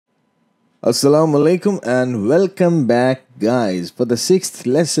Assalamu alaikum and welcome back guys for the 6th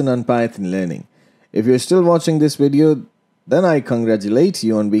lesson on Python learning. If you're still watching this video, then I congratulate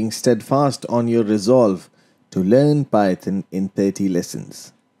you on being steadfast on your resolve to learn Python in 30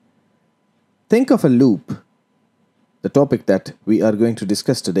 lessons. Think of a loop, the topic that we are going to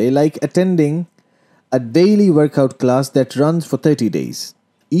discuss today, like attending a daily workout class that runs for 30 days.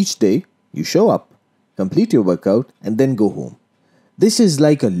 Each day, you show up, complete your workout, and then go home. This is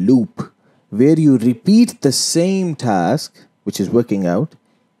like a loop where you repeat the same task, which is working out,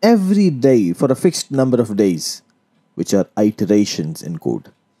 every day for a fixed number of days, which are iterations in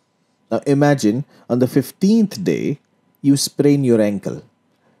code. Now imagine on the 15th day, you sprain your ankle.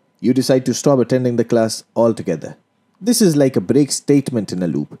 You decide to stop attending the class altogether. This is like a break statement in a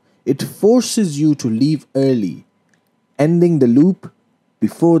loop. It forces you to leave early, ending the loop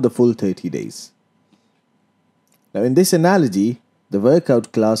before the full 30 days. Now in this analogy, the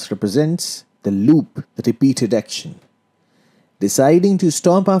workout class represents the loop, the repeated action. Deciding to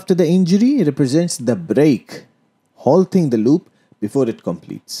stop after the injury represents the break, halting the loop before it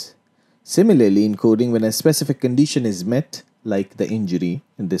completes. Similarly, in coding, when a specific condition is met, like the injury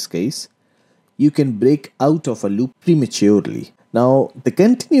in this case, you can break out of a loop prematurely. Now, the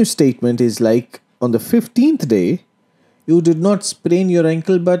continue statement is like on the 15th day, you did not sprain your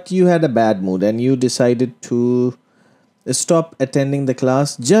ankle, but you had a bad mood and you decided to stop attending the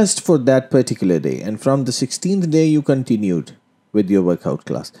class just for that particular day, and from the 16th day you continued with your workout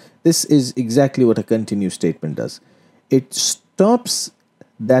class. This is exactly what a continue statement does. It stops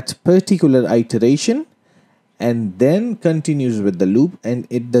that particular iteration and then continues with the loop, and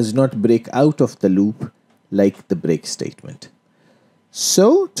it does not break out of the loop like the break statement.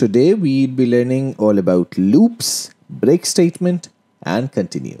 So today we'll be learning all about loops, break statement, and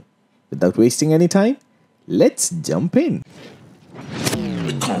continue. Without wasting any time, let's jump in.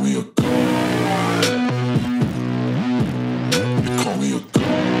 They call me a god. They call me a god.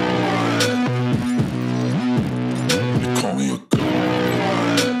 They call me a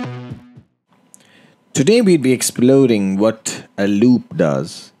god. Today we'll be exploring what a loop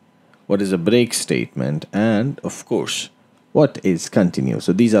does, what is a break statement, and of course, what is continue.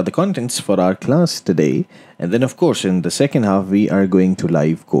 So these are the contents for our class today, and then of course in the second half we are going to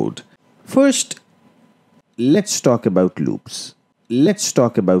live code. First, let's talk about loops. Let's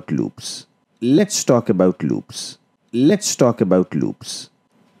talk about loops. Let's talk about loops. Let's talk about loops.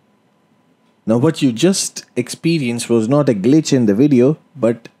 Now what you just experienced was not a glitch in the video,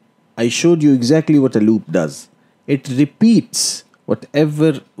 but I showed you exactly what a loop does. It repeats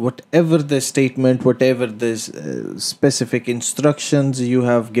whatever the statement, whatever the specific instructions you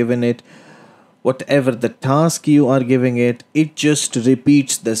have given it, whatever the task you are giving it, it just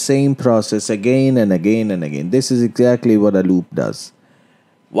repeats the same process again and again and again. This is exactly what a loop does.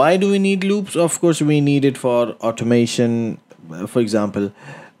 Why do we need loops? Of course, we need it for automation. For example,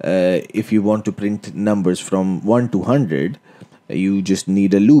 if you want to print numbers from 1 to 100, you just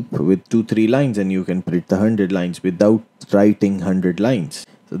need a loop with 2-3 lines and you can print the 100 lines without writing 100 lines.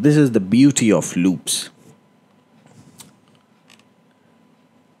 So this is the beauty of loops.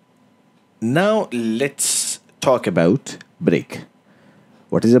 Now let's talk about break.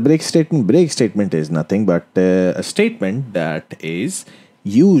 What is a break statement? Break statement is nothing but a statement that is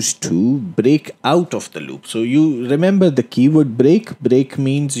used to break out of the loop. So you remember the keyword break. Break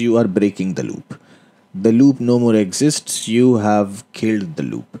means you are breaking the loop. The loop no more exists. You have killed the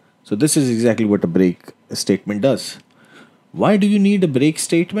loop. So this is exactly what a break statement does. Why do you need a break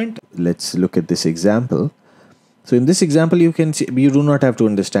statement? Let's look at this example. So in this example, you can see, you do not have to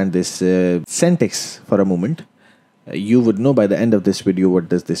understand this syntax for a moment. You would know by the end of this video what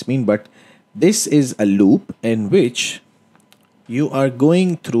does this mean, but this is a loop in which you are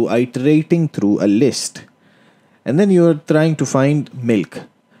going through, iterating through a list, and then you are trying to find milk.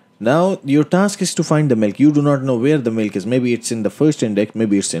 Now your task is to find the milk. You do not know where the milk is. Maybe it's in the first index,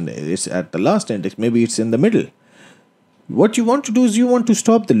 maybe it's at the last index, maybe it's in the middle. What you want to do is you want to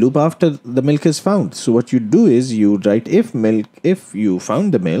stop the loop after the milk is found. So what you do is you write if you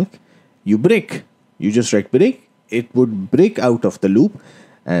found the milk, you break. You just write break. It would break out of the loop,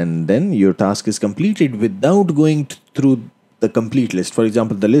 and then your task is completed without going through the complete list. For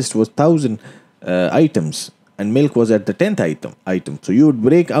example, the list was 1000 items and milk was at the 10th item. So you would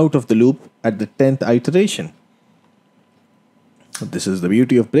break out of the loop at the 10th iteration. This is the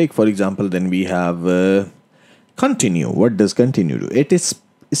beauty of break. For example, then we have continue. What does continue do? It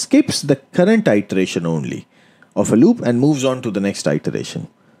skips the current iteration only of a loop and moves on to the next iteration.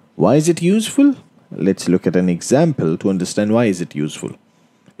 Why is it useful? Let's look at an example to understand why is it useful.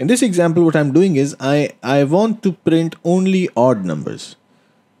 In this example, what I'm doing is I want to print only odd numbers.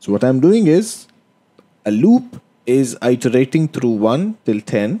 So what I'm doing is, a loop is iterating through 1 till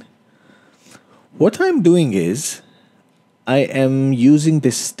 10. What I'm doing is, I am using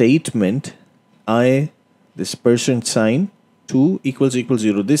this statement, this percent sign, 2 equals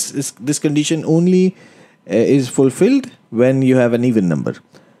 0. This condition only is fulfilled when you have an even number.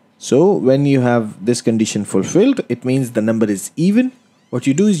 So when you have this condition fulfilled, it means the number is even. What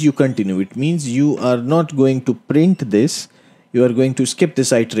you do is you continue. It means you are not going to print this. You are going to skip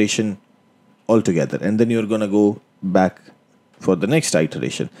this iteration altogether, and then you're going to go back for the next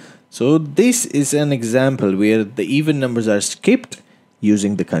iteration. So this is an example where the even numbers are skipped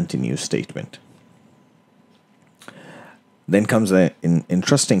using the continue statement. Then comes an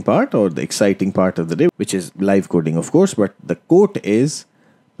interesting part, or the exciting part of the day, which is live coding, of course. But the quote is,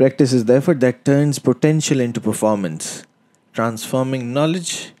 practice is the effort that turns potential into performance, transforming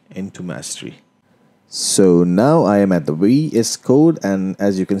knowledge into mastery. So now I am at the VS Code, and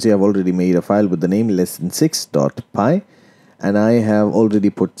as you can see, I've already made a file with the name lesson6.py, and I have already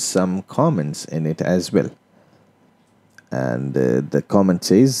put some comments in it as well. And the comment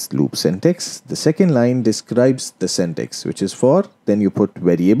says loop syntax. The second line describes the syntax, which is for, then you put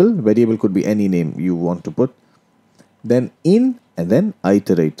variable. Variable could be any name you want to put. Then in, and then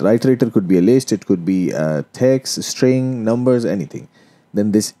iterator. Iterator could be a list, it could be a text, string, numbers, anything.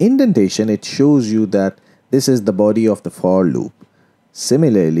 Then this indentation, it shows you that this is the body of the for loop.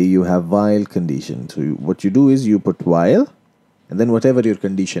 Similarly, you have while condition. So what you do is you put while, and then whatever your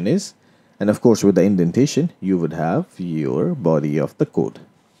condition is, and of course with the indentation, you would have your body of the code.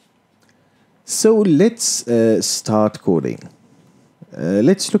 So let's start coding.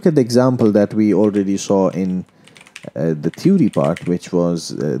 Let's look at the example that we already saw in the theory part, which was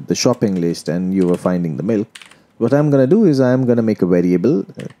the shopping list, and you were finding the milk. What I'm going to do is I'm going to make a variable.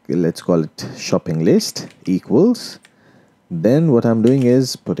 Let's call it shopping list equals. Then what I'm doing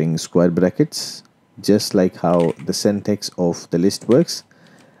is putting square brackets, just like how the syntax of the list works,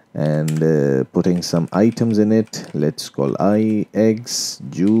 and putting some items in it. Let's call I, eggs,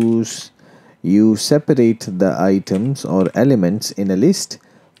 juice. You separate the items or elements in a list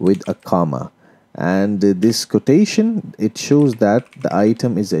with a comma, and this quotation, it shows that the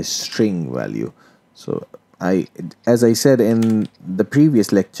item is a string value. So as I said in the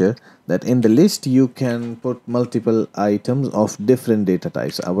previous lecture, that in the list you can put multiple items of different data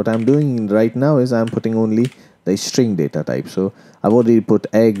types. What I'm doing right now is I'm putting only the string data type. So I've already put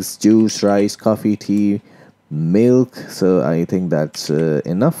eggs, juice, rice, coffee, tea, milk. So I think that's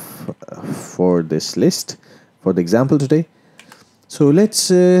enough for this list for the example today. So let's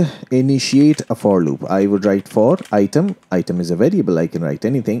initiate a for loop. I would write for item. Item is a variable. I can write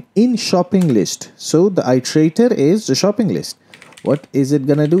anything in shopping list. So the iterator is the shopping list. What is it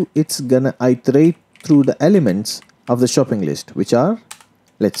gonna do? It's gonna iterate through the elements of the shopping list, which are,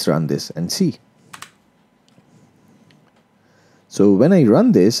 let's run this and see. So when I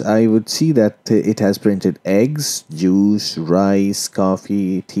run this, I would see that it has printed eggs, juice, rice,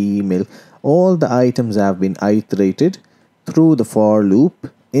 coffee, tea, milk. All the items have been iterated through the for loop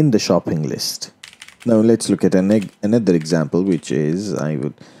in the shopping list. Now let's look at another example, which is I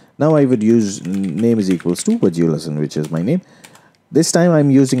would use name is equals to Vajulasan, which is my name. This time I'm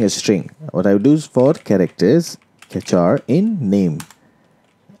using a string. What I would do is for characters char in name.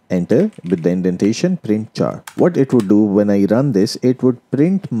 Enter with the indentation, print char. What it would do when I run this, it would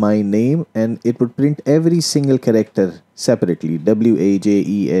print my name, and it would print every single character separately.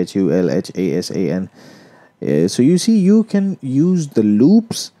 WAJEHULHASAN. So you see, you can use the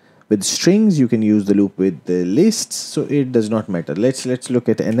loops with strings, you can use the loop with the lists, so it does not matter. Let's look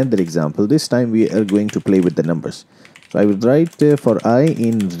at another example. This time we are going to play with the numbers. So I would write for I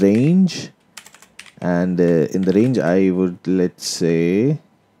in range, and in the range I would, let's say,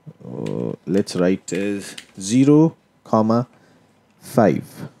 let's write 0,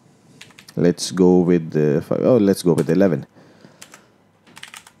 5. Let's go with 5. Oh, let's go with 11.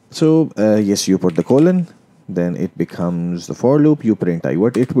 So yes, you put the colon, then it becomes the for loop. You print I.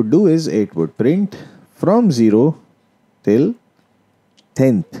 What it would do is it would print from 0 till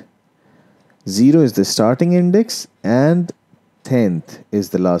 10th. 0 is the starting index and 10th is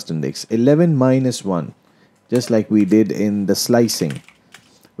the last index. 11 minus 1, just like we did in the slicing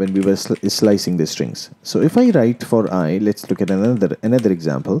when we were slicing the strings. So if I write for I, let's look at another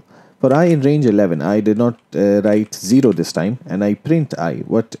example. For I in range 11, I did not write 0 this time, and I print I.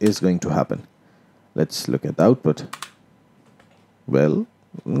 What is going to happen? Let's look at the output. Well,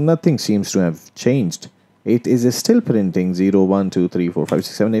 nothing seems to have changed. It is still printing 0, 1, 2, 3, 4, 5,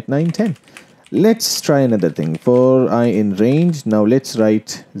 6, 7, 8, 9, 10. Let's try another thing. For I in range, now let's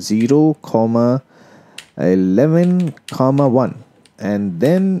write 0, 11, 1. and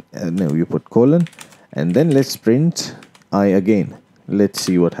then no, you put colon, and then let's print I again. Let's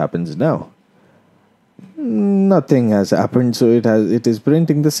see what happens now. Nothing has happened, so it is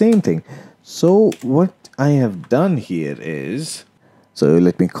printing the same thing. So what I have done here is, so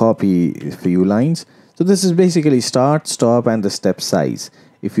let me copy a few lines. So this is basically start, stop, and the step size.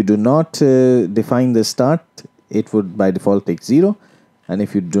 If you do not define the start, it would by default take 0, and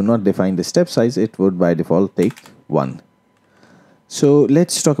if you do not define the step size, it would by default take 1. So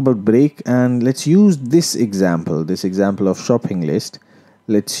let's talk about break, and let's use this example of shopping list.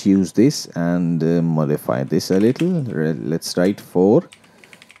 Let's use this and modify this a little. Let's write for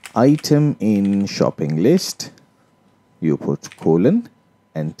item in shopping list. You put colon,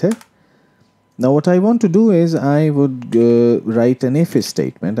 enter. Now what I want to do is I would write an if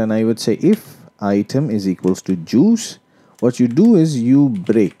statement, and I would say if item is equals to juice, what you do is you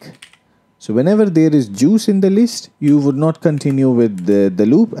break. So whenever there is juice in the list, you would not continue with the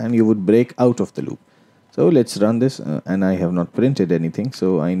loop, and you would break out of the loop. So let's run this, and I have not printed anything,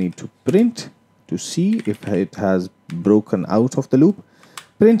 so I need to print to see if it has broken out of the loop.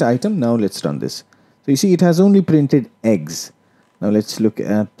 Print item. Now let's run this. So you see it has only printed eggs. Now let's look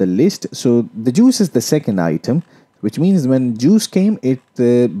at the list. So the juice is the second item, which means when juice came, it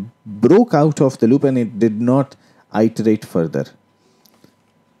broke out of the loop and it did not iterate further.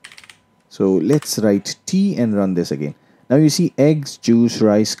 So let's write T and run this again. Now you see eggs, juice,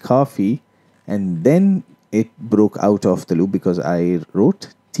 rice, coffee, and then it broke out of the loop because I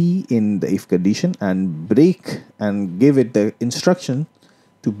wrote T in the if condition and break, and give it the instruction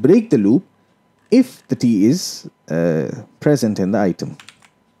to break the loop if the T is present in the item.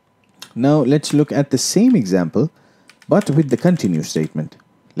 Now let's look at the same example but with the continue statement.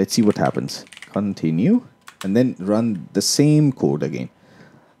 Let's see what happens. Continue, and then run the same code again.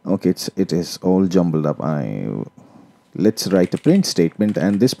 Okay, it is all jumbled up. Let's write a print statement,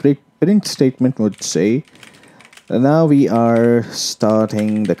 and this print statement would say now we are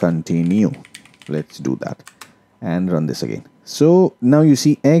starting the continue. Let's do that and run this again. So now you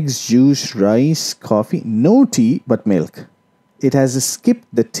see eggs, juice, rice, coffee, no tea but milk. It has skipped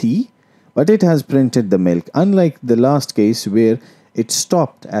the tea, but it has printed the milk, unlike the last case where it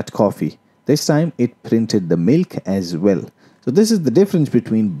stopped at coffee. This time it printed the milk as well. So this is the difference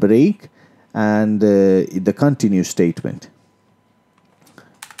between break and the continue statement.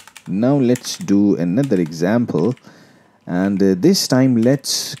 Now let's do another example, and this time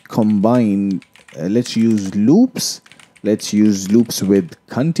let's combine, let's use loops. Let's use loops with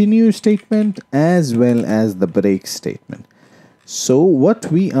continue statement as well as the break statement. So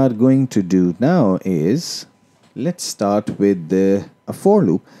what we are going to do now is, let's start with a for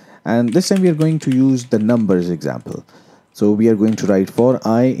loop, and this time we are going to use the numbers example. So we are going to write for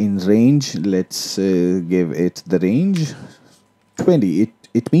I in range. Let's give it the range 20.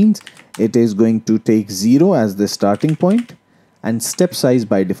 It means it is going to take 0 as the starting point, and step size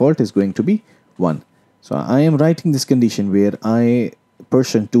by default is going to be 1. So I am writing this condition where I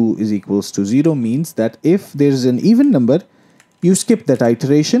 %2 is equals to 0, means that if there is an even number, you skip that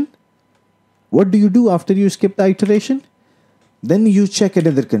iteration. What do you do after you skip the iteration? Then you check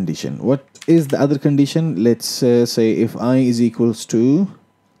another condition. What is the other condition? Let's say if I is equals to,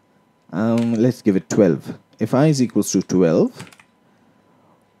 let's give it 12. If I is equals to 12,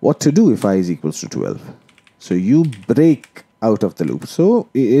 what to do if I is equals to 12? So you break out of the loop. So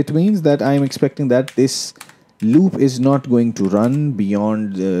it means that I am expecting that this loop is not going to run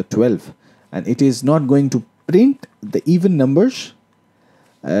beyond 12, and it is not going to print the even numbers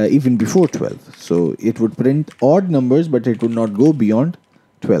even before 12. So it would print odd numbers, but it would not go beyond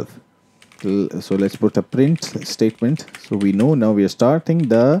 12. So let's put a print statement, so we know now we are starting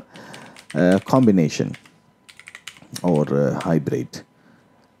the combination or hybrid.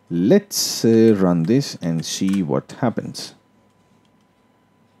 Let's run this and see what happens.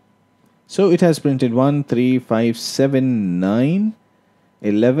 So it has printed 1, 3, 5, 7, 9,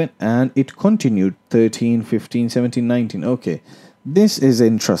 11, and it continued 13, 15, 17, 19. Okay, this is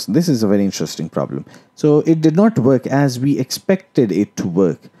interesting. This is a very interesting problem. So it did not work as we expected it to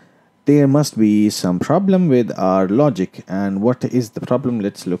work. There must be some problem with our logic. And what is the problem?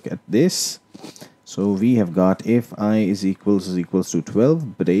 Let's look at this. So we have got if I is equals to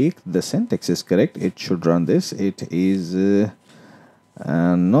 12, break. The syntax is correct. It should run this. It is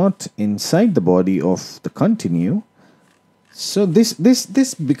not inside the body of the continue. So this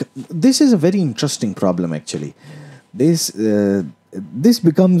is a very interesting problem actually. This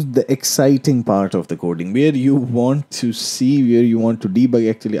becomes the exciting part of the coding, where you want to see, where you want to debug.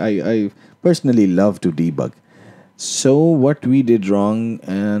 Actually, I personally love to debug. So what we did wrong,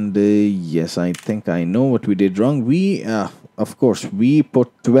 and yes, I think I know what we did wrong. We of course we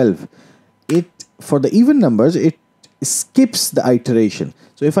put 12. It, for the even numbers, it skips the iteration.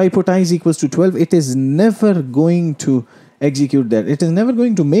 So if I put I is equals to 12, it is never going to execute that. It is never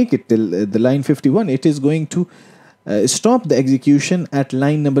going to make it till the line 51. It is going to stop the execution at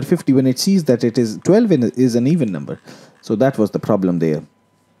line number 50 when it sees that it is 12 and is an even number. So that was the problem there.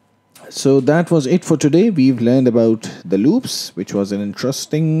 So that was it for today. We've learned about the loops, which was an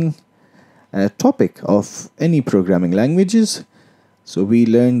interesting topic of any programming languages. So we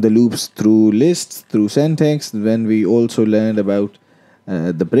learned the loops through lists, through syntax. Then we also learned about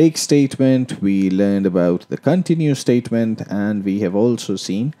the break statement. We learned about the continue statement, and we have also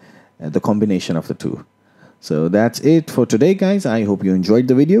seen the combination of the two. So that's it for today, guys. I hope you enjoyed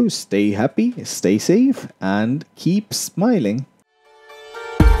the video. Stay happy, stay safe, and keep smiling.